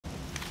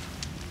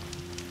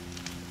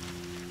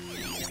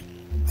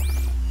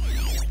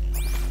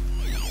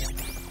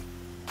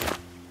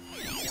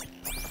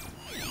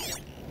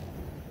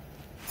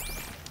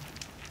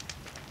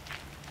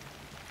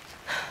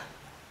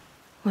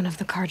One of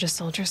the Carja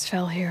soldiers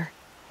fell here.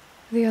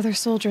 The other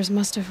soldiers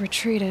must have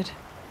retreated.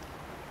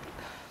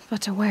 But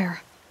to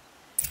where?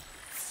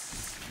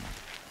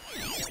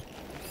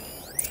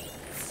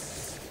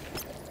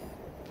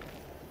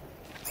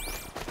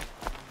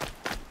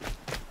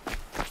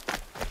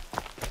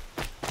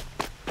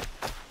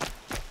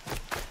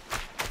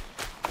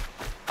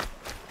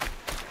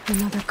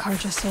 Another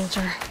Carja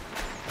soldier.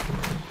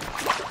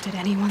 Did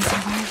anyone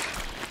survive?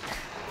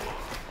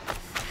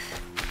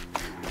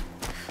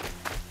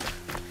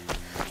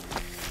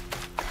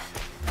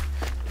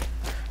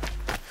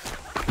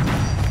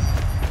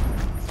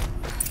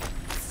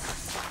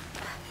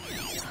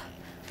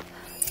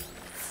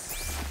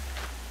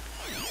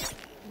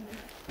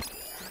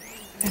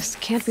 This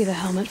can't be the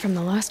helmet from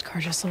the last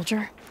Carja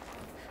soldier.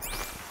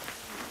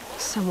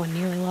 Someone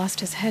nearly lost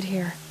his head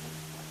here,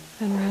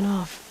 then ran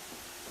off.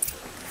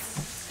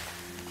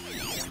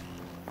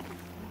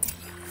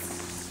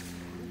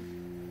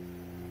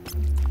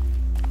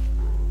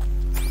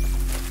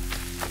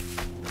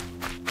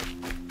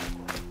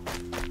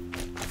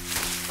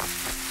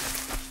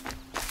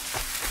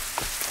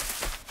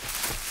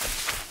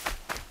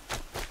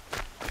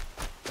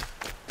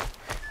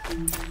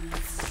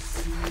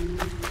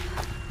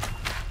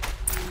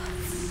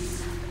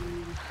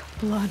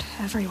 Blood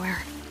everywhere.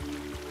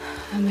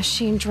 A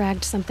machine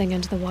dragged something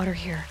into the water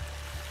here.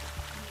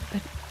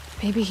 But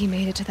maybe he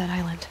made it to that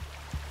island.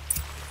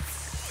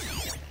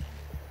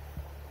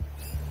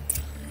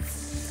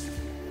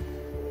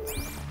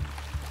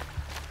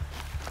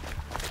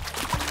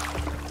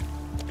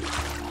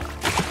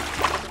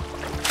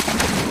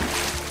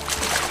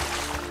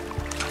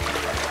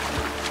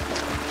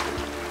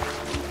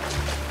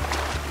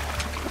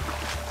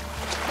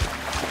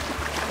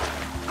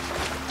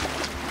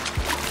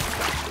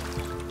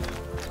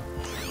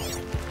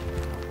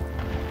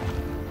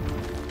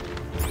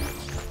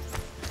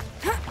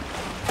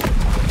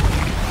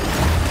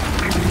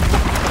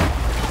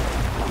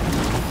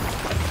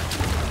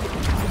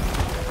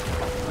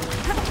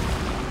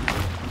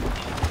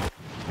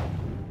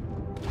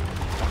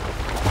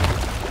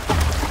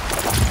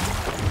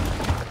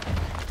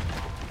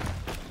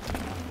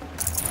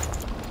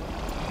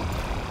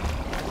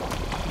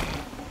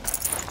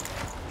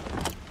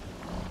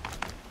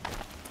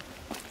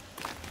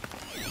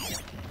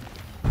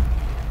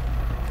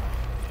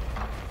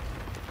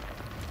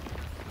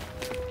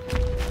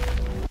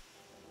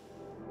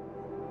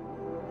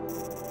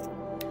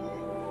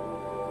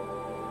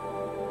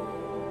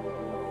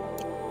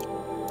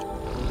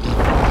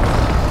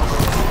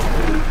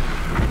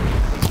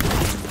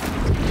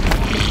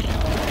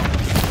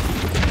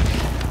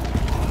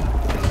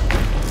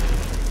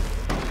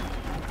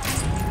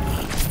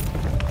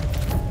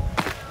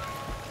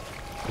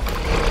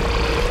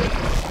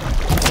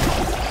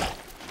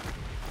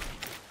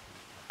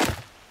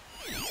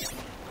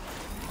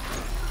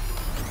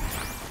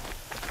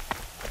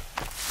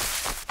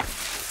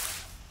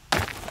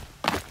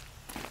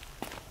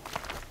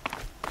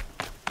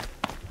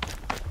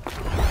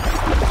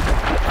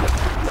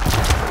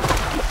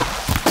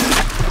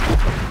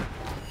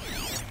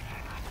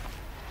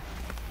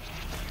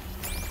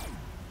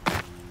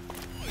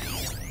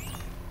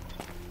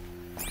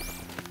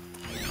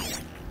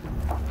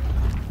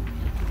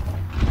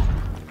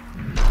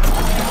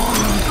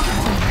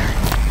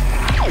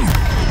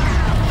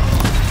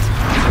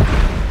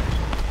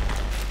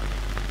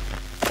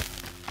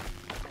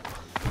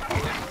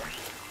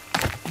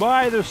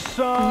 By the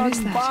sun,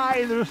 that?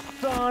 by the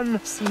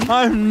sun, See?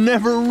 I'm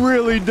never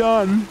really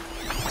done.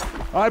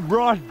 I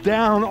brought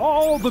down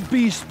all the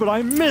beasts, but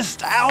I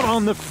missed out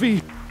on the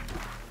feast.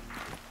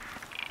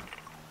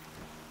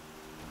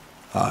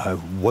 I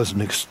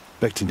wasn't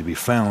expecting to be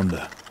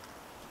found,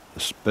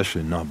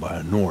 especially not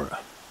by Anora.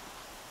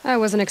 I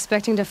wasn't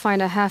expecting to find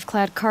a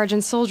half-clad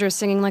Carjan soldier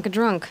singing like a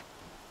drunk.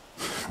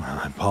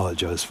 I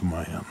apologize for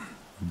my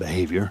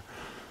behavior.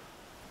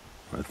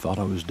 I thought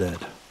I was dead.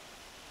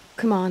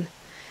 Come on.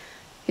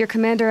 Your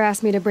commander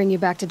asked me to bring you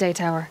back to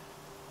Daytower.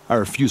 I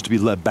refused to be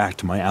led back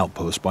to my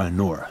outpost by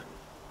Anora,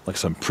 like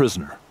some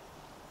prisoner.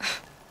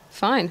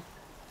 Fine.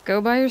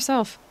 Go by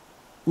yourself.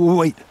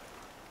 Wait.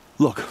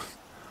 Look,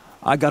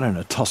 I got in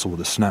a tussle with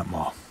a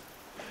snapmaw.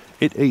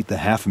 It ate the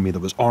half of me that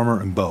was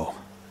armor and bow.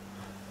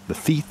 The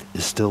thief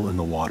is still in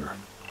the water.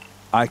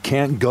 I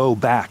can't go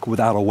back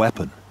without a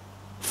weapon.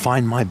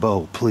 Find my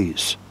bow,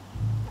 please.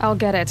 I'll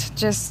get it.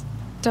 Just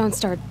don't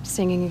start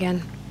singing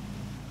again.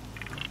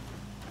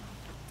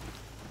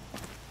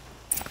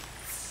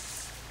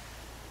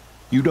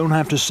 You don't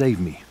have to save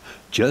me.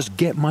 Just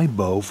get my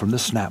bow from the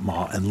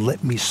snapmaw and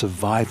let me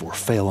survive or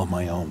fail on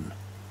my own.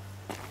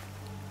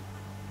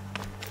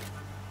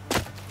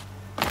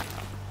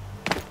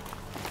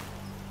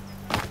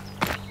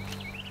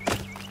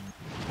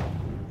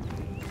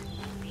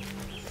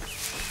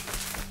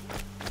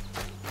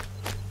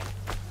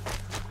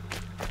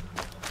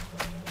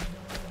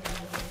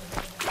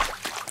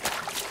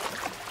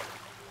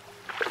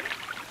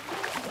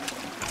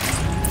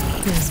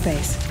 No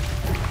space.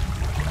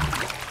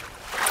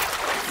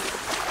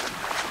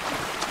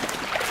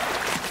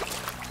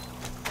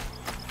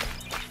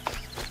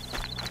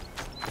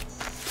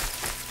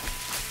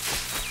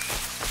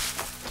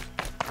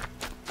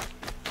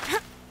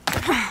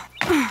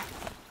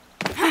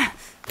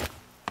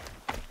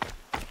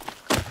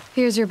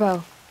 Here's your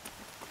bow.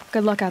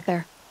 Good luck out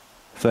there.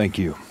 Thank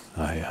you.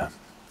 I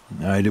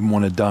didn't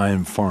want to die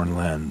in foreign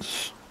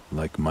lands,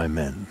 like my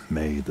men.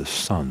 May the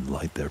sun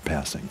light their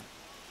passing.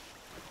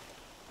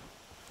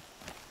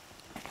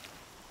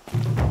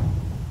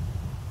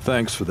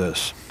 Thanks for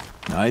this.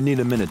 I need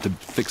a minute to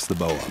fix the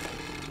bow up.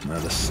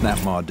 The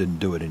snap maw didn't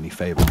do it any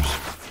favors.